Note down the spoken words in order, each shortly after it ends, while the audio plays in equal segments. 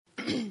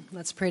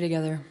Let's pray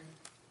together.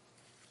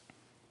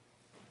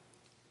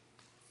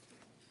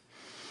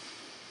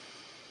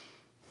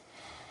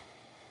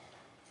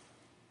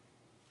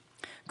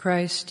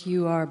 Christ,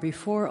 you are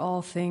before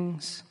all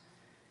things,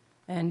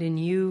 and in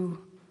you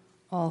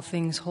all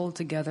things hold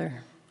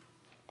together.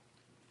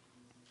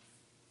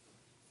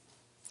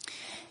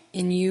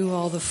 In you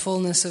all the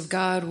fullness of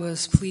God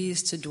was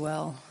pleased to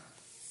dwell,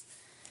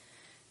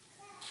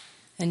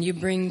 and you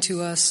bring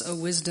to us a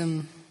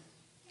wisdom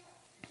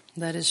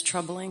that is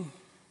troubling.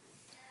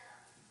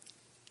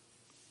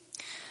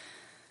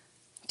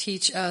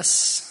 Teach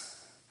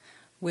us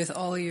with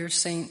all your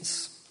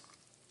saints,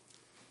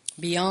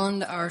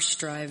 beyond our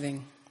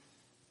striving,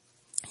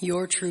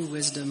 your true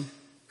wisdom,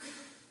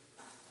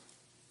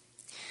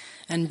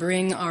 and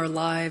bring our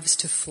lives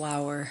to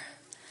flower,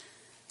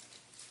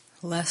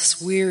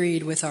 less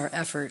wearied with our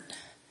effort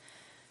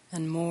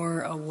and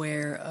more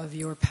aware of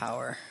your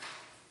power.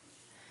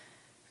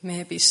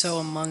 May it be so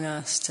among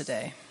us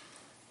today.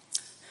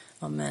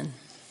 Amen.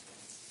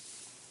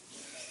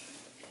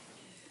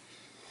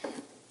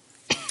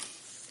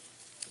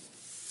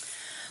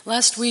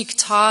 Last week,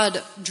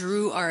 Todd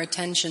drew our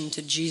attention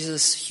to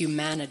Jesus'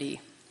 humanity.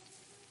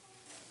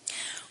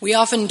 We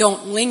often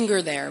don't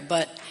linger there,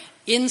 but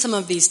in some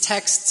of these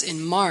texts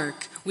in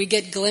Mark, we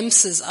get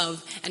glimpses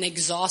of an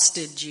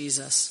exhausted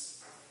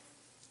Jesus,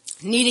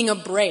 needing a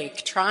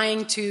break,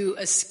 trying to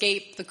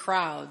escape the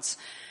crowds,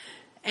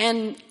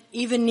 and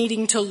even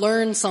needing to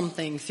learn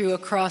something through a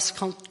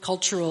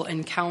cross-cultural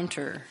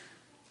encounter.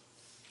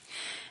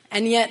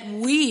 And yet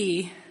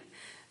we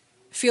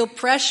feel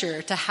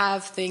pressure to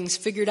have things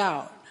figured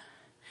out,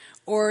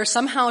 or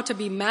somehow to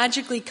be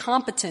magically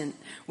competent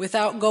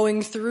without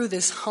going through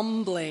this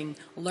humbling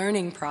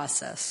learning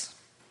process.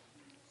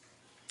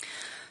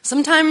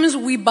 Sometimes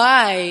we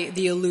buy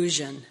the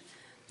illusion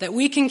that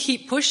we can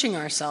keep pushing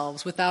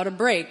ourselves without a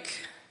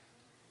break,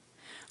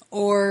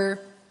 or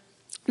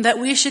that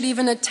we should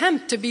even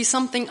attempt to be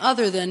something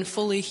other than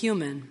fully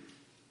human.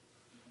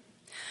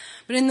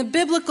 But in the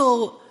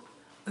biblical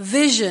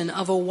vision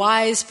of a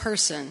wise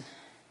person,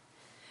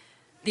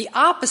 the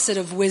opposite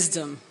of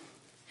wisdom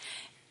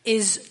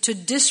is to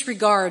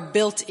disregard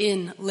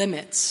built-in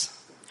limits,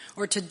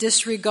 or to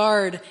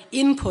disregard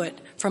input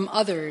from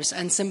others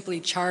and simply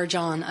charge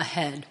on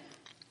ahead.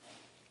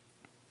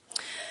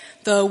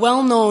 The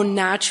well-known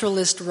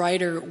naturalist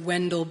writer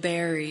Wendell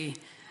Berry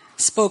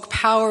spoke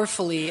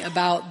powerfully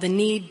about the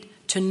need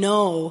to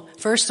know,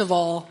 first of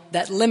all,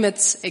 that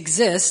limits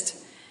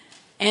exist,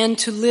 and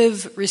to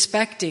live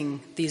respecting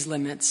these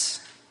limits.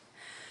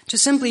 To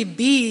simply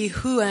be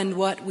who and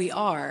what we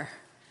are,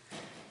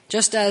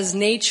 just as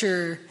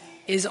nature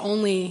is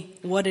only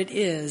what it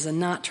is and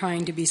not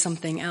trying to be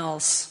something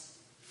else.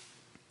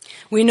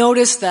 We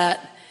notice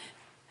that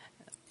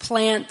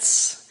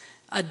plants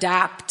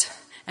adapt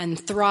and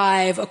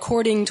thrive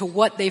according to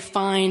what they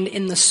find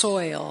in the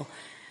soil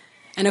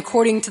and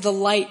according to the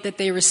light that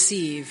they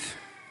receive.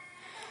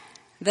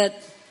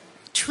 That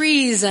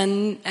trees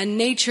and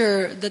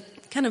nature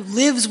that kind of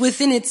lives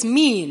within its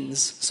means,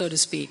 so to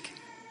speak,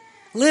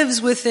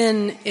 lives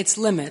within its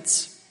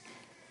limits.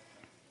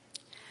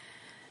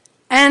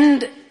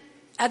 And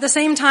at the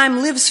same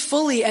time lives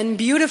fully and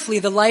beautifully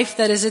the life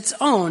that is its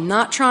own,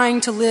 not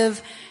trying to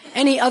live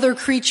any other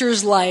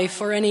creature's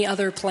life or any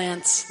other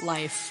plant's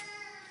life.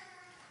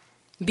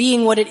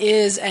 Being what it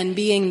is and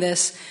being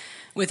this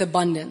with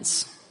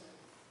abundance.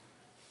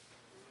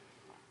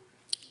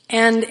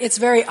 And it's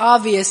very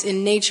obvious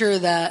in nature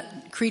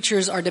that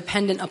creatures are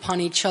dependent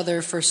upon each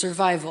other for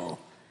survival,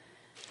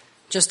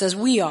 just as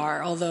we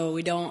are, although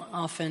we don't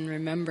often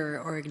remember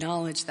or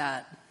acknowledge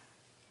that.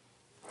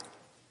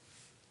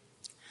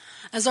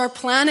 As our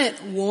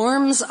planet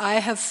warms, I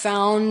have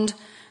found,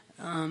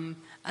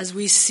 as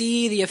we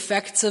see the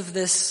effects of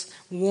this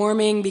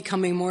warming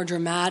becoming more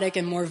dramatic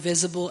and more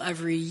visible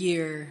every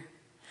year,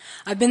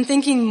 I've been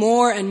thinking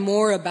more and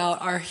more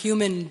about our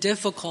human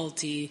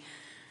difficulty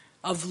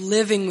of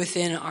living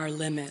within our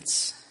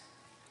limits,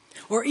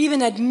 or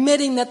even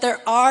admitting that there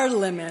are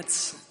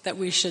limits that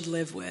we should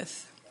live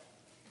with.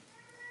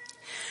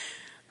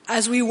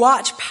 As we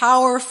watch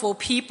powerful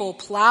people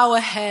plow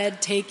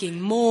ahead, taking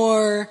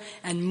more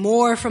and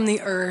more from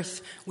the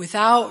earth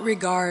without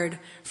regard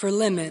for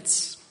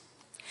limits,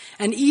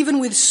 and even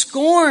with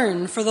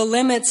scorn for the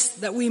limits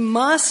that we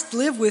must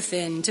live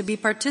within to be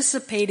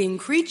participating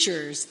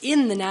creatures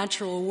in the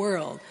natural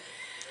world,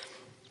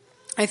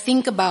 I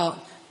think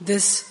about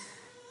this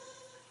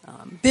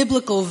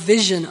biblical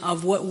vision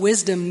of what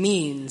wisdom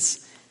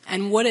means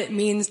and what it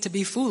means to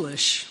be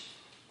foolish.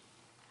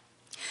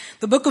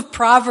 The book of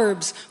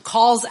Proverbs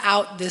calls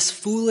out this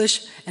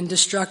foolish and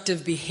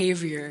destructive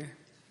behavior.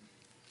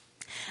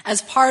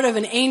 As part of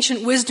an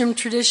ancient wisdom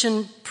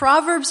tradition,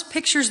 Proverbs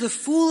pictures the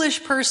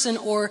foolish person,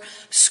 or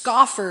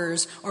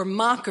scoffers or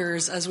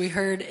mockers, as we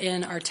heard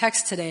in our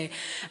text today,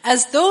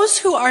 as those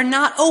who are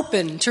not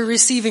open to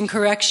receiving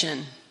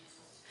correction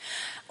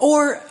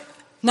or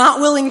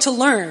not willing to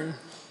learn,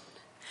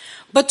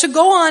 but to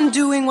go on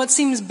doing what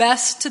seems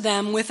best to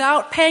them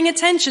without paying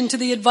attention to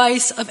the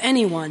advice of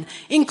anyone,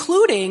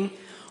 including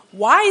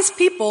wise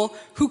people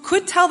who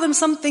could tell them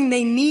something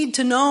they need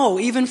to know,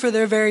 even for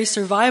their very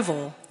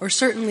survival, or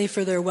certainly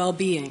for their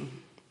well-being.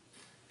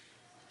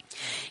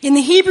 In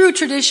the Hebrew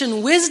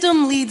tradition,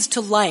 wisdom leads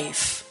to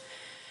life.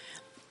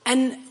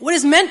 And what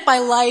is meant by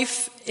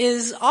life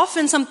is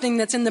often something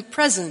that's in the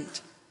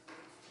present,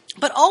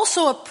 but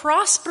also a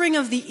prospering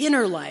of the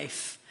inner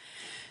life.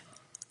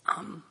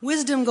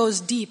 Wisdom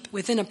goes deep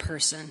within a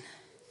person.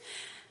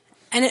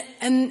 And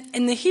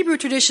in the Hebrew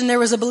tradition, there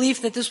was a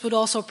belief that this would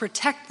also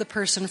protect the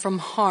person from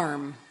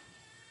harm.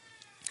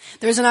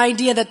 There's an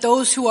idea that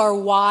those who are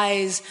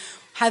wise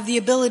have the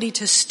ability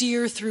to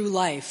steer through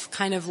life,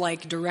 kind of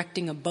like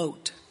directing a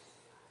boat.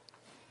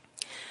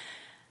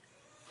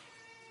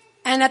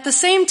 And at the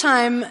same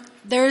time,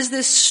 there's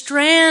this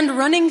strand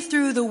running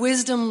through the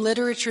wisdom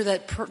literature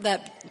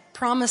that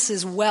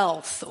promises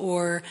wealth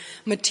or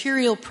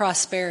material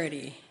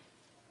prosperity.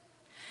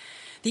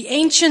 The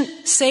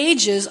ancient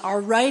sages are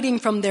writing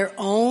from their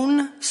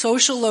own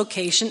social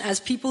location as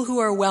people who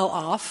are well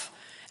off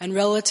and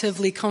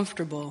relatively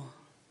comfortable.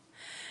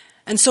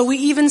 And so we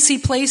even see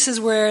places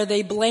where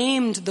they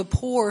blamed the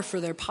poor for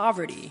their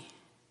poverty.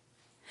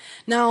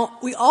 Now,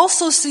 we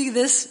also see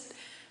this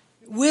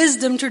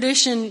wisdom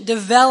tradition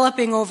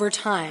developing over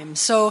time.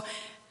 So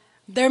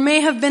there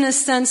may have been a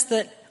sense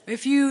that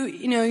if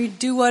you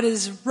do what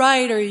is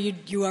right, or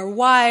you are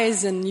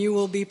wise, and you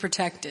will be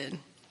protected.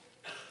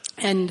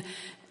 And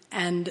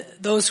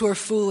those who are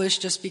foolish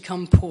just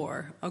become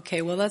poor.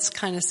 Okay, well, that's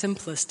kind of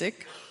simplistic.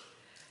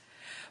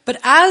 But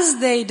as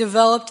they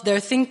developed their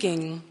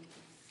thinking,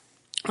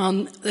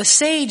 the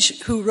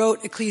sage who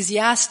wrote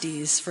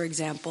Ecclesiastes, for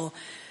example,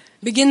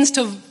 begins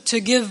to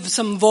give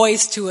some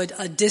voice to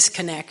a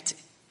disconnect.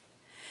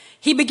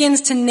 He begins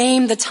to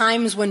name the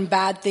times when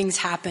bad things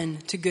happen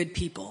to good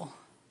people.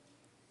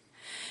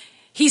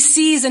 He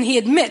sees and he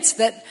admits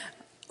that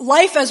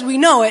life as we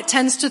know it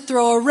tends to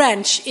throw a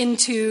wrench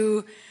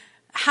into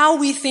how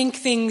we think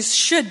things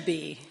should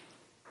be.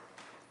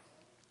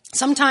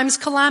 Sometimes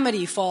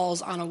calamity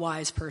falls on a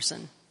wise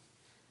person.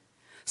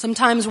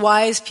 Sometimes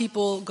wise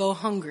people go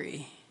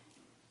hungry.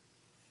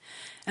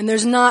 And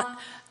there's not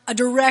a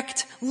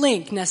direct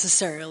link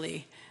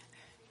necessarily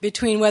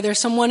between whether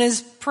someone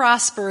is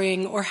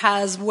prospering or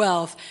has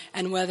wealth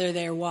and whether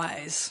they're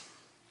wise.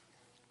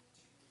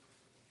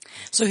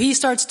 So he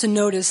starts to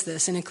notice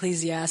this in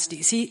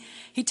Ecclesiastes.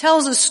 He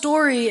tells a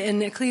story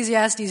in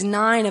Ecclesiastes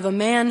 9 of a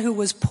man who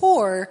was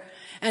poor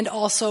and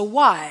also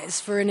wise.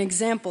 For an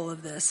example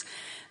of this,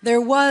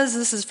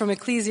 this is from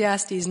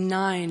Ecclesiastes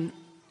 9,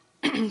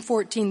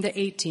 14 to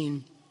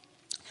 18.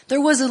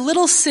 There was a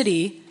little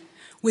city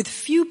with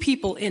few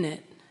people in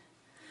it.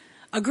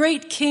 A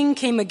great king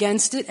came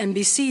against it and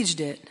besieged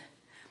it,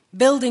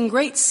 building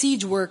great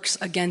siege works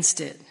against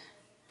it.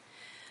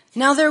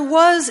 Now there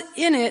was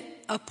in it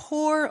a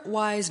poor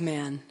wise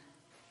man,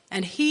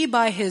 and he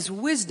by his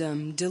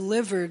wisdom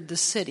delivered the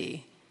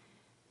city.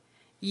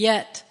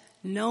 Yet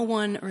no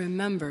one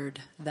remembered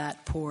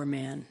that poor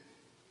man.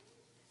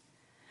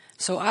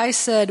 So I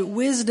said,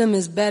 wisdom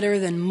is better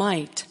than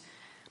might,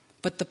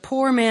 but the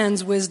poor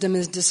man's wisdom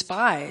is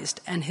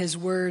despised, and his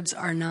words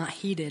are not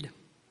heeded.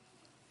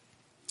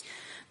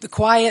 The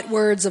quiet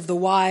words of the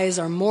wise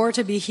are more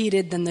to be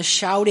heeded than the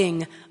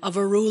shouting of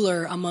a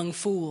ruler among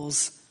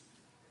fools.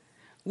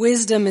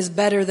 Wisdom is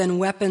better than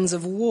weapons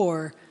of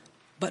war,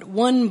 but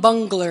one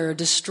bungler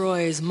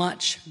destroys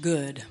much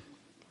good.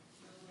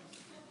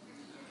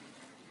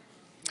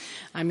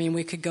 I mean,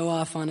 we could go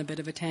off on a bit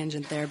of a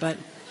tangent there, but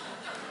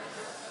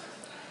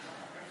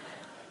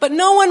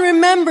no one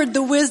remembered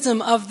the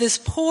wisdom of this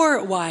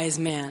poor wise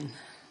man.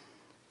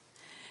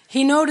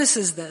 He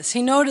notices this.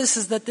 He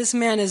notices that this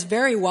man is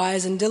very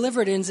wise and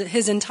delivered in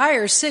his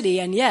entire city,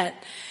 and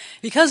yet,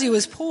 because he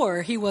was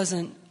poor, he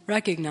wasn't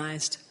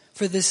recognized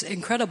for this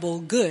incredible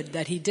good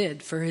that he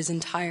did for his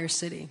entire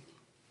city.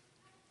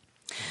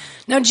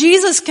 Now,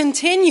 Jesus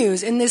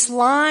continues in this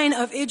line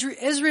of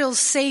Israel's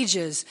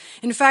sages.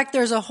 In fact,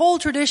 there's a whole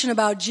tradition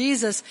about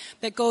Jesus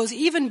that goes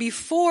even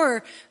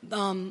before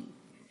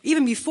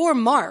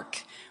Mark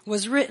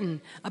was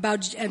written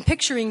about and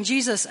picturing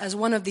Jesus as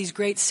one of these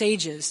great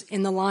sages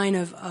in the line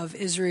of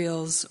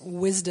Israel's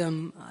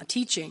wisdom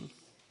teaching.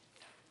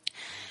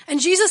 And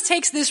Jesus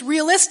takes this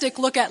realistic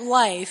look at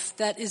life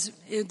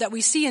that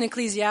we see in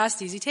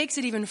Ecclesiastes. He takes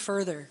it even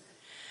further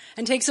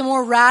and takes a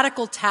more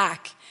radical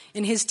tack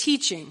in his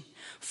teaching,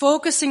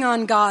 focusing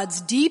on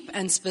God's deep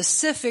and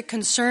specific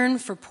concern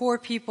for poor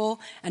people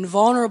and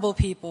vulnerable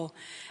people,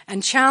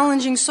 and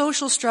challenging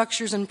social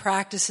structures and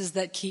practices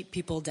that keep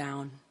people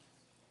down.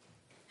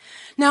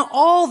 Now,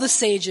 all the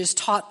sages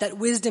taught that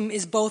wisdom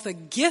is both a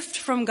gift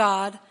from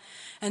God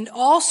and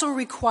also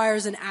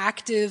requires an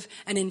active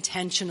and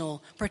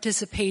intentional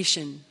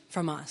participation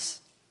from us.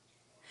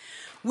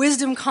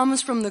 Wisdom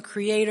comes from the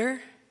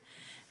Creator,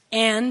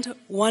 and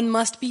one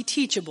must be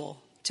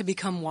teachable to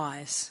become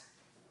wise.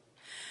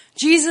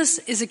 Jesus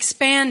is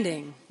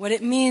expanding what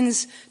it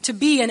means to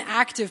be an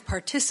active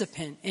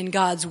participant in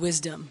God's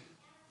wisdom,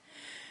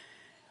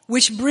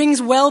 which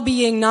brings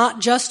well-being not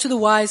just to the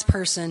wise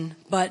person,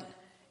 but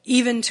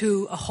even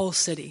to a whole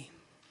city.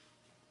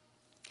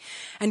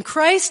 And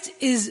Christ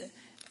is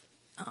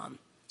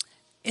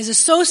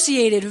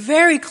associated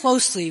very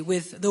closely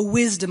with the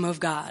wisdom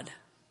of God.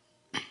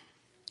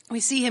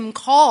 We see him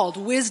called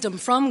wisdom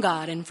from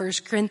God in 1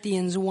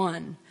 Corinthians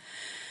 1.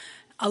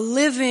 A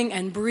living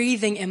and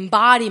breathing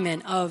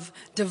embodiment of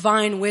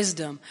divine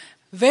wisdom.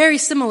 Very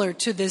similar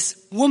to this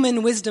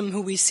woman wisdom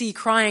who we see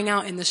crying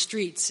out in the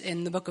streets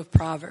in the book of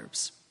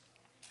Proverbs.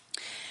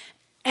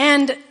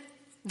 And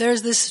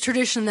there's this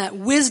tradition that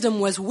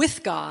wisdom was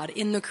with God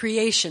in the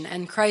creation,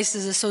 and Christ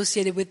is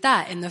associated with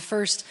that in the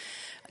first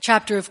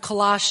chapter of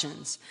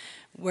Colossians,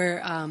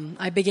 where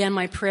I began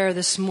my prayer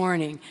this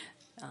morning,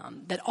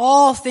 that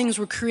all things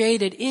were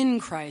created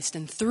in Christ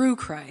and through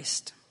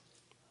Christ.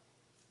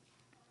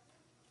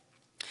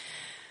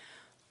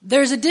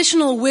 There's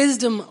additional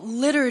wisdom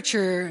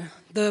literature.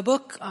 The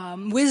book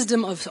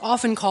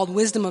often called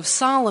Wisdom of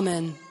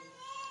Solomon,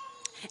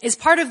 is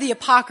part of the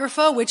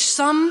Apocrypha, which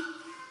some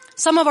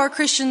of our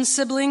Christian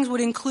siblings would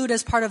include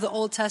as part of the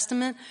Old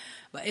Testament,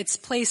 but its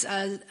place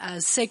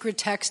as sacred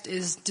text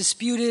is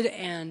disputed,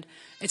 and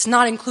it's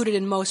not included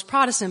in most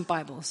Protestant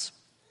Bibles.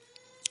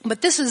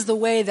 But this is the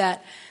way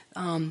that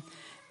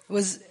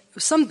was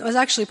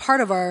actually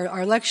part of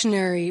our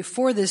lectionary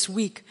for this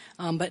week,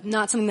 but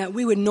not something that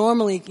we would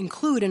normally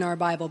include in our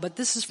Bible. But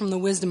this is from the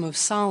Wisdom of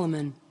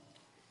Solomon.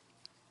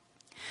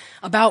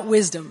 About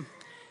wisdom.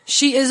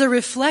 She is a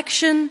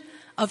reflection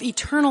of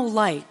eternal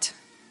light,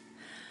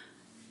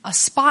 a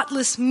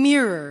spotless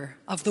mirror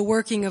of the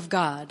working of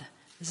God.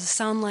 Does this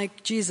sound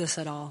like Jesus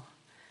at all?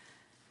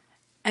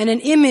 And an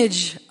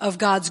image of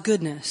God's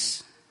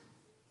goodness.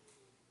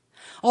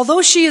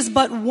 Although she is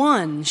but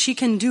one, she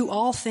can do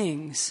all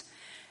things.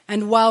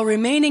 And while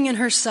remaining in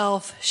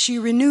herself, she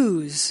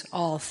renews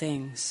all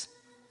things.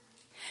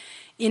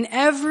 In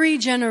every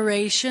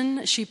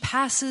generation, she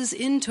passes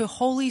into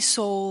holy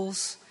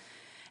souls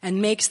and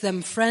makes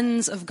them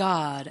friends of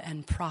God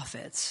and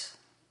prophets.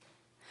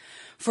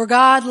 For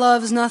God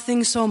loves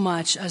nothing so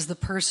much as the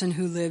person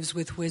who lives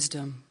with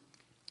wisdom.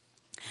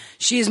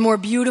 She is more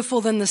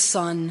beautiful than the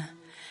sun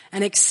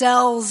and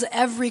excels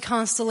every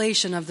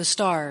constellation of the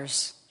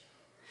stars.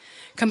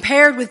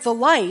 Compared with the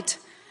light,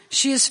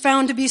 she is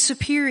found to be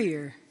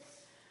superior,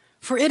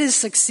 for it is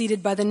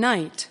succeeded by the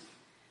night.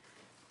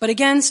 But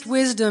against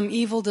wisdom,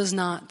 evil does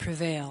not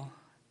prevail.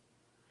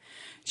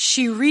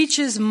 She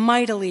reaches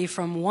mightily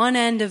from one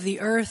end of the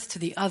earth to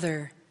the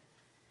other,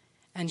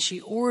 and she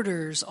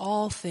orders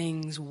all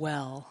things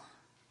well.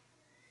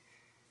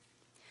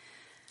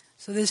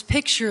 So this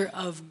picture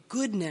of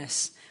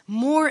goodness,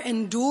 more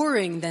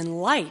enduring than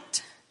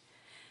light.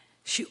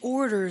 She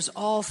orders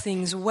all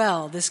things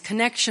well. This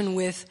connection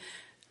with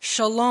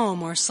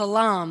shalom or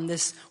salam,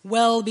 this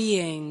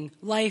well-being,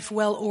 life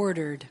well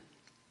ordered.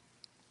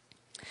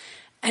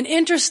 And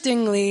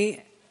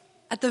interestingly,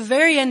 at the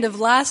very end of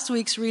last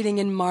week's reading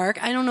in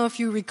Mark, I don't know if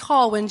you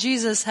recall, when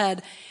Jesus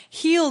had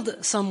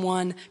healed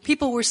someone,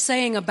 people were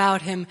saying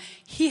about him,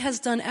 he has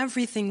done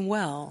everything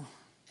well.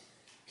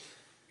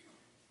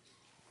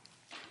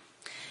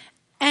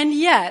 And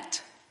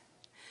yet,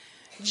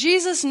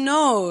 Jesus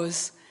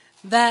knows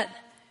that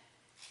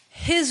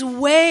his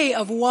way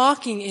of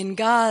walking in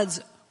God's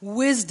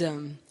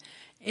wisdom,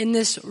 in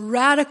this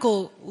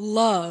radical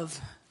love,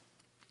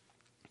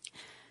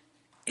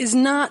 is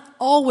not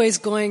always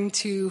going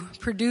to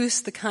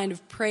produce the kind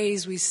of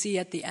praise we see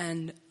at the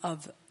end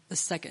of the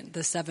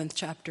 7th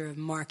chapter of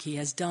Mark. He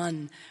has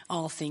done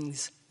all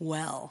things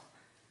well.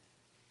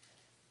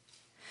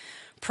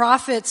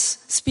 Prophets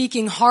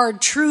speaking hard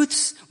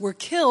truths were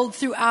killed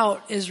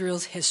throughout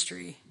Israel's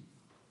history.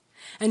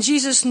 And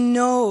Jesus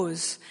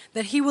knows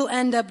that he will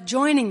end up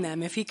joining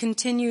them if he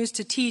continues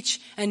to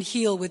teach and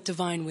heal with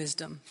divine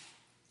wisdom.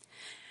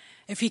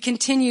 If he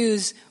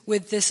continues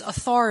with this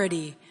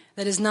authority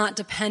that is not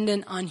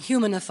dependent on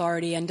human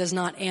authority and does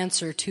not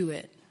answer to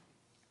it.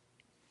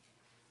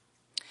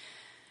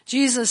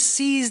 Jesus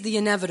sees the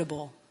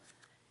inevitable.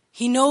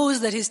 He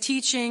knows that his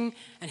teaching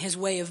and his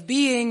way of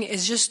being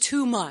is just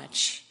too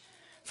much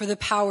for the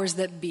powers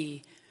that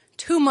be.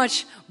 Too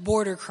much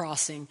border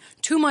crossing,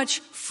 too much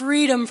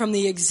freedom from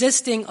the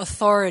existing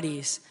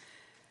authorities.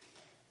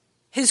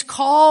 His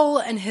call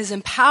and his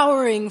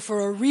empowering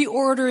for a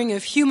reordering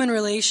of human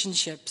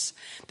relationships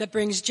that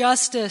brings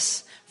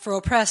justice for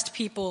oppressed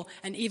people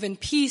and even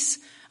peace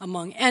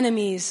among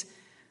enemies,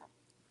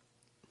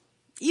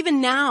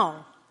 even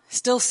now,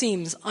 still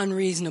seems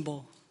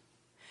unreasonable.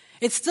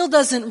 It still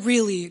doesn't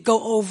really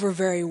go over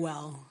very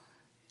well.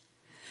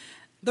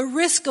 The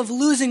risk of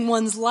losing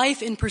one's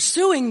life in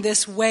pursuing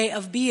this way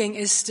of being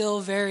is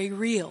still very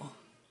real.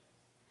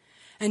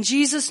 And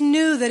Jesus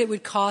knew that it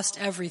would cost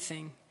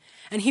everything.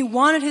 And he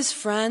wanted his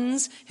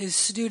friends, his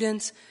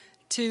students,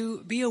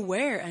 to be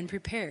aware and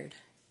prepared.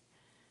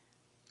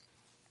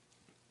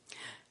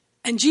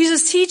 And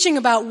Jesus' teaching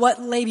about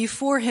what lay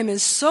before him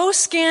is so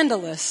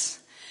scandalous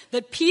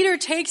that Peter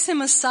takes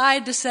him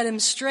aside to set him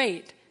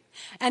straight.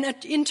 And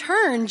in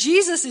turn,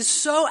 Jesus is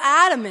so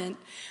adamant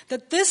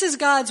that this is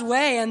God's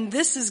way and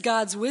this is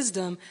God's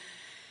wisdom,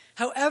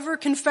 however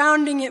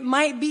confounding it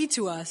might be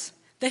to us,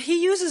 that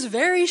he uses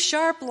very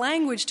sharp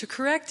language to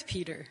correct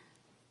Peter,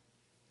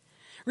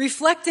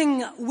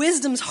 reflecting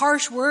wisdom's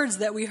harsh words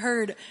that we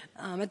heard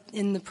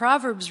in the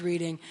Proverbs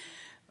reading,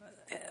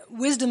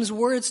 wisdom's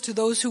words to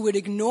those who would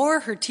ignore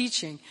her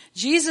teaching.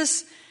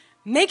 Jesus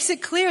makes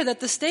it clear that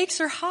the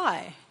stakes are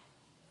high.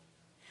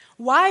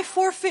 Why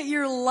forfeit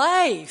your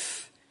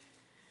life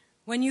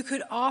when you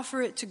could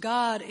offer it to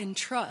God in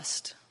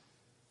trust?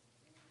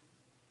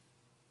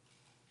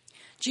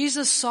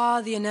 Jesus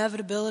saw the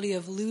inevitability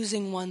of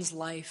losing one's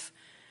life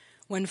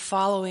when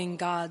following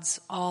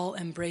God's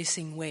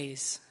all-embracing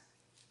ways.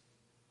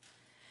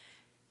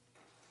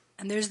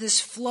 And there's this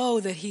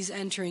flow that he's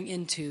entering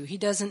into. He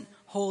doesn't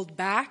hold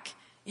back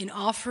in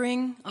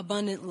offering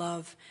abundant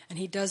love, and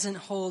he doesn't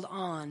hold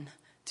on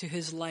to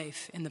his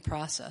life in the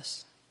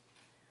process.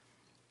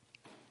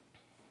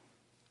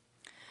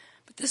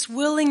 But this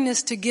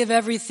willingness to give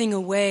everything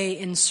away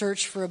in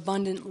search for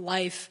abundant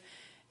life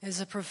is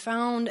a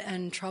profound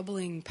and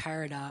troubling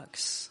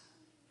paradox.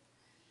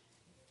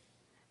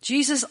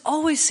 Jesus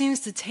always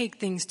seems to take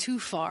things too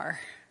far.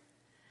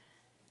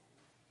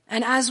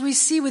 And as we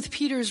see with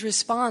Peter's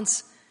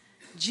response,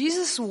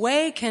 Jesus'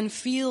 way can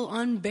feel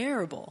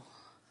unbearable.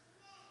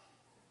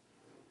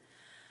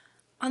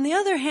 On the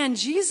other hand,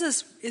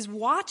 Jesus is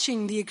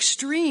watching the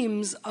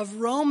extremes of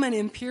Roman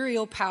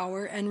imperial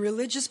power and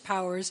religious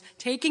powers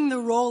taking the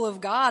role of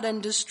God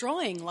and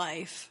destroying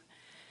life.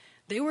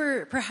 They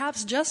were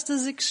perhaps just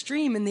as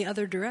extreme in the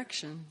other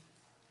direction.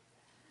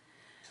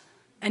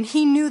 And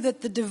he knew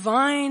that the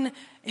divine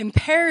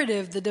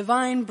imperative, the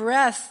divine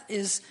breath,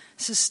 is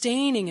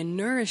sustaining and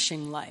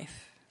nourishing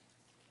life.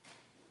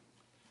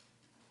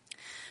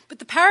 But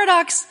the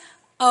paradox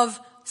of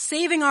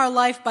saving our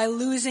life by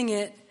losing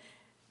it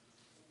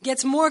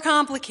gets more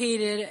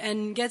complicated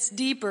and gets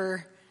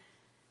deeper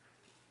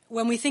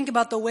when we think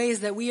about the ways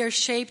that we are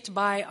shaped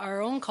by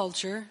our own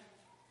culture,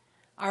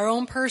 our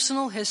own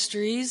personal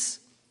histories,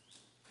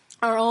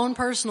 our own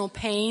personal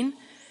pain,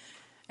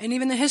 and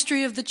even the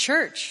history of the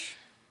church.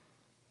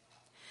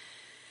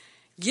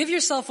 Give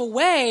yourself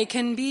away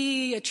can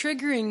be a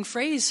triggering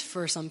phrase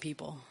for some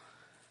people.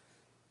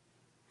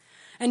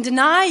 And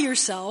deny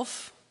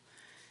yourself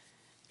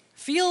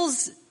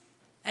feels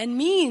and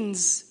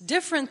means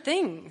different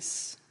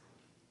things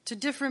to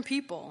different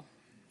people.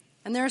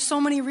 And there are so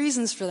many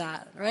reasons for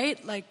that,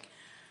 right? Like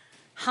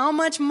how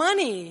much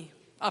money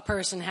a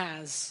person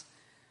has,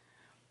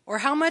 or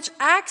how much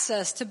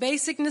access to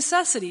basic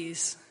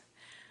necessities,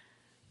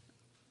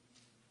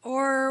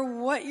 or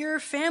what your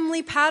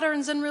family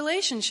patterns and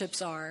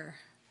relationships are,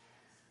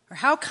 or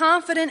how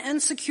confident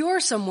and secure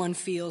someone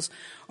feels,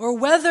 or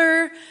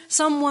whether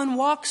someone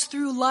walks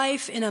through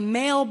life in a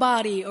male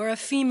body or a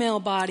female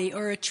body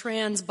or a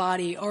trans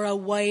body or a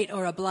white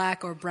or a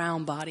black or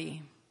brown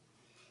body.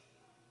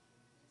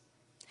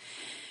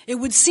 It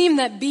would seem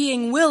that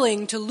being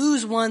willing to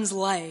lose one's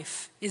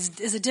life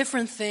is a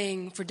different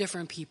thing for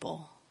different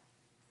people.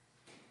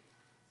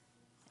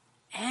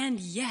 And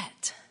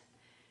yet,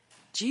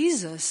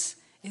 Jesus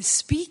is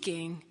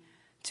speaking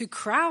to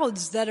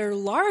crowds that are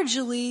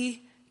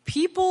largely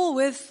people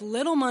with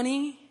little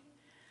money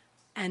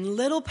and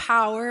little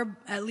power,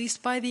 at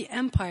least by the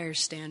empire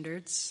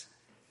standards,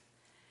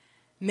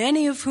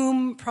 many of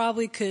whom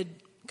probably could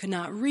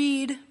not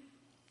read.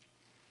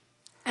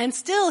 And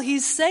still,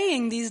 he's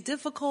saying these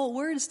difficult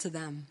words to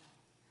them.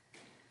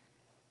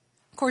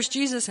 Of course,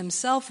 Jesus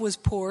himself was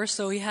poor,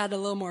 so he had a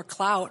little more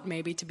clout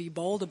maybe to be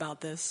bold about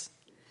this.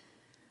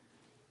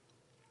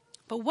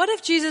 But what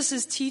if Jesus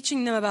is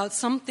teaching them about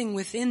something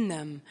within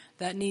them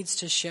that needs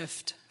to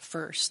shift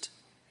first?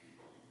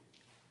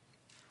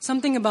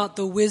 Something about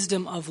the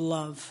wisdom of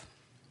love.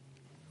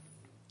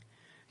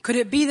 Could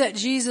it be that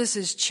Jesus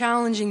is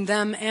challenging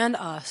them and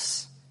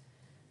us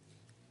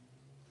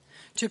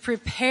to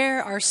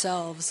prepare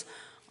ourselves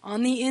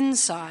on the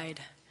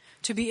inside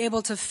to be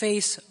able to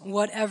face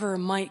whatever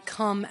might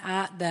come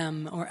at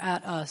them or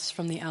at us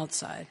from the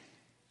outside?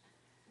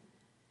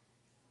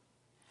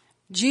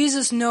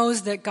 Jesus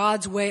knows that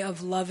God's way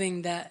of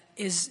loving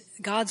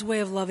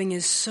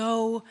is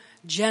so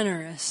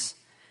generous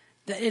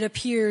that it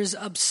appears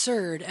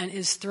absurd and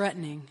is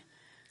threatening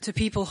to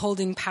people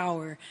holding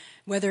power,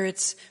 whether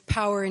it's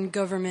power in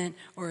government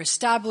or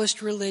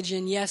established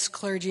religion, yes,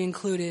 clergy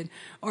included,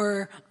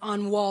 or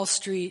on Wall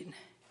Street.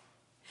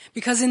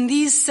 Because in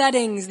these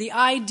settings, the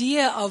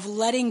idea of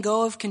letting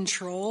go of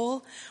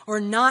control or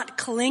not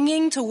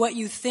clinging to what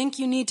you think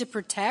you need to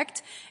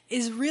protect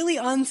is really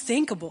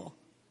unthinkable.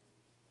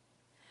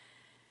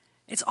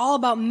 It's all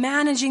about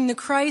managing the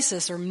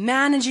crisis or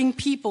managing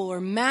people or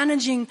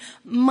managing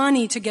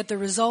money to get the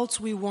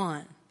results we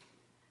want.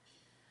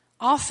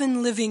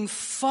 Often living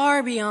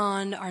far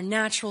beyond our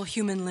natural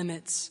human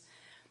limits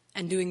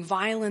and doing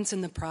violence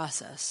in the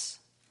process.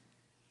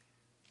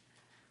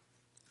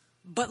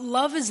 But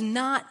love is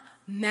not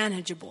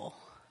manageable.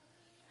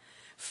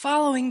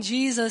 following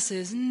Jesus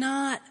is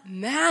not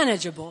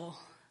manageable.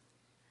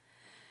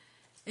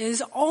 It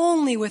is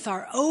only with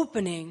our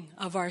opening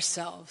of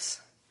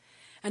ourselves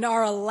and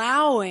our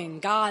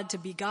allowing God to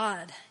be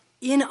God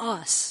in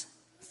us,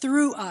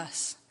 through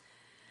us,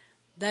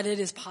 that it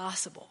is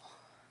possible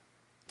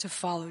to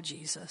follow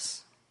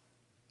Jesus.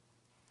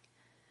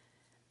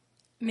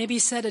 Maybe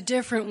said a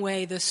different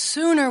way, the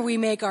sooner we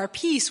make our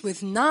peace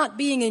with not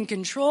being in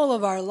control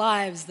of our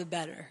lives, the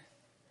better.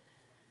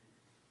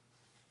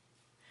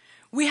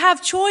 We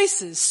have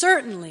choices,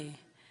 certainly,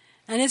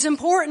 and it's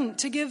important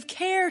to give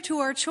care to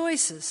our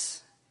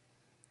choices.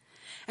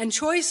 And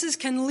choices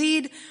can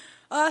lead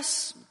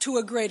us to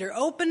a greater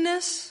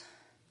openness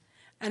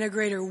and a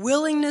greater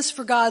willingness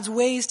for God's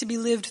ways to be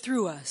lived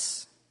through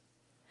us.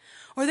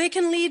 Or they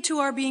can lead to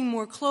our being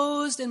more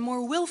closed and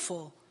more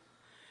willful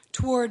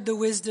toward the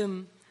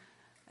wisdom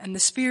and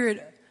the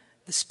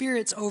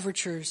Spirit's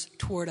overtures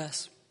toward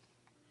us.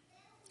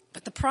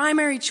 But the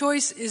primary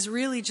choice is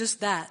really just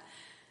that,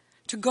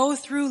 to go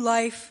through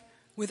life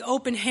with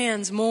open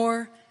hands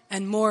more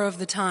and more of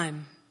the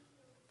time.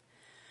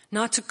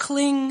 Not to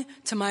cling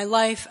to my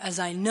life as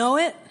I know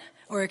it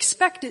or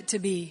expect it to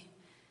be.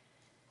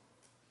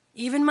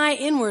 Even my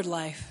inward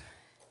life,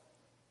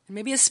 and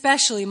maybe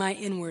especially my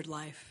inward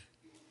life.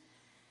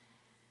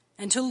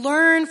 And to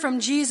learn from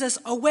Jesus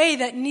a way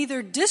that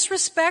neither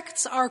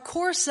disrespects our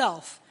core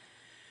self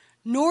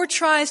nor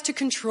tries to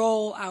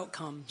control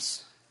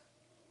outcomes.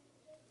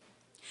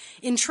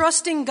 In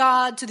trusting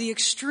God to the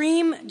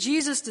extreme,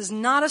 Jesus does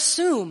not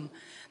assume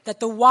that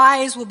the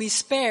wise will be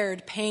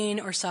spared pain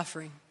or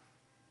suffering.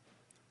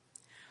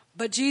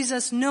 But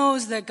Jesus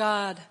knows that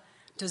God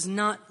does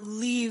not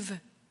leave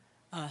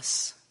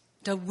us,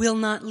 will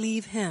not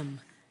leave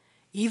him,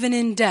 even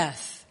in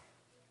death.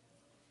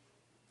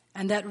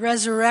 And that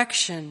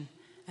resurrection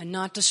and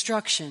not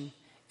destruction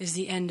is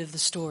the end of the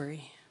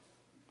story.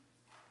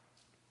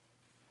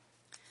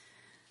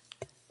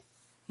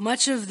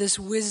 Much of this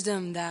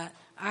wisdom that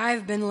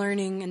I've been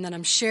learning and that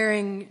I'm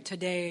sharing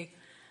today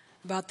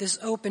about this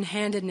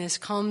open-handedness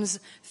comes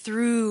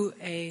through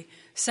a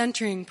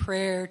centering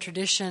prayer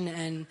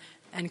tradition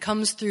and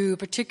comes through a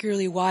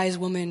particularly wise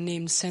woman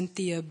named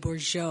Cynthia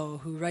Bourgeau,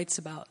 who writes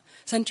about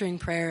centering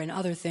prayer and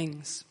other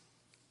things.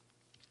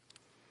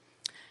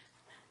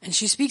 And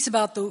she speaks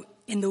about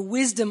in the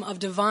wisdom of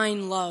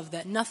divine love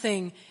that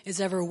nothing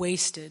is ever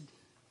wasted.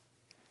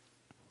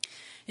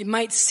 It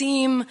might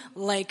seem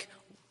like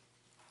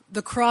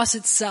the cross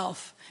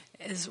itself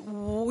is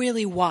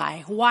really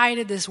why. Why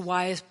did this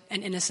wise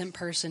and innocent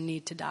person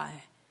need to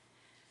die?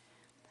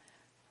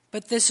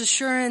 But this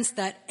assurance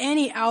that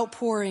any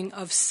outpouring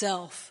of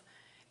self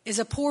is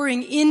a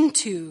pouring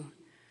into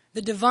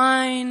the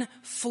divine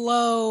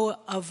flow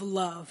of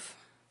love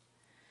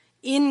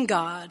in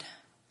God.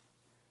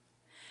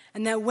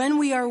 And that when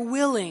we are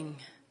willing,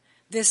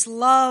 this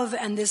love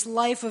and this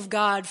life of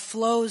God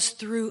flows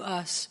through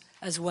us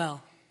as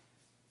well.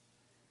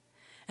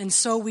 And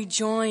so we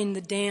join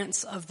the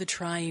dance of the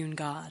triune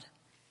God,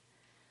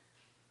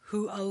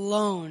 who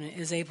alone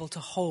is able to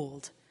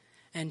hold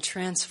and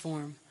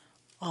transform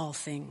all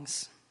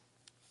things.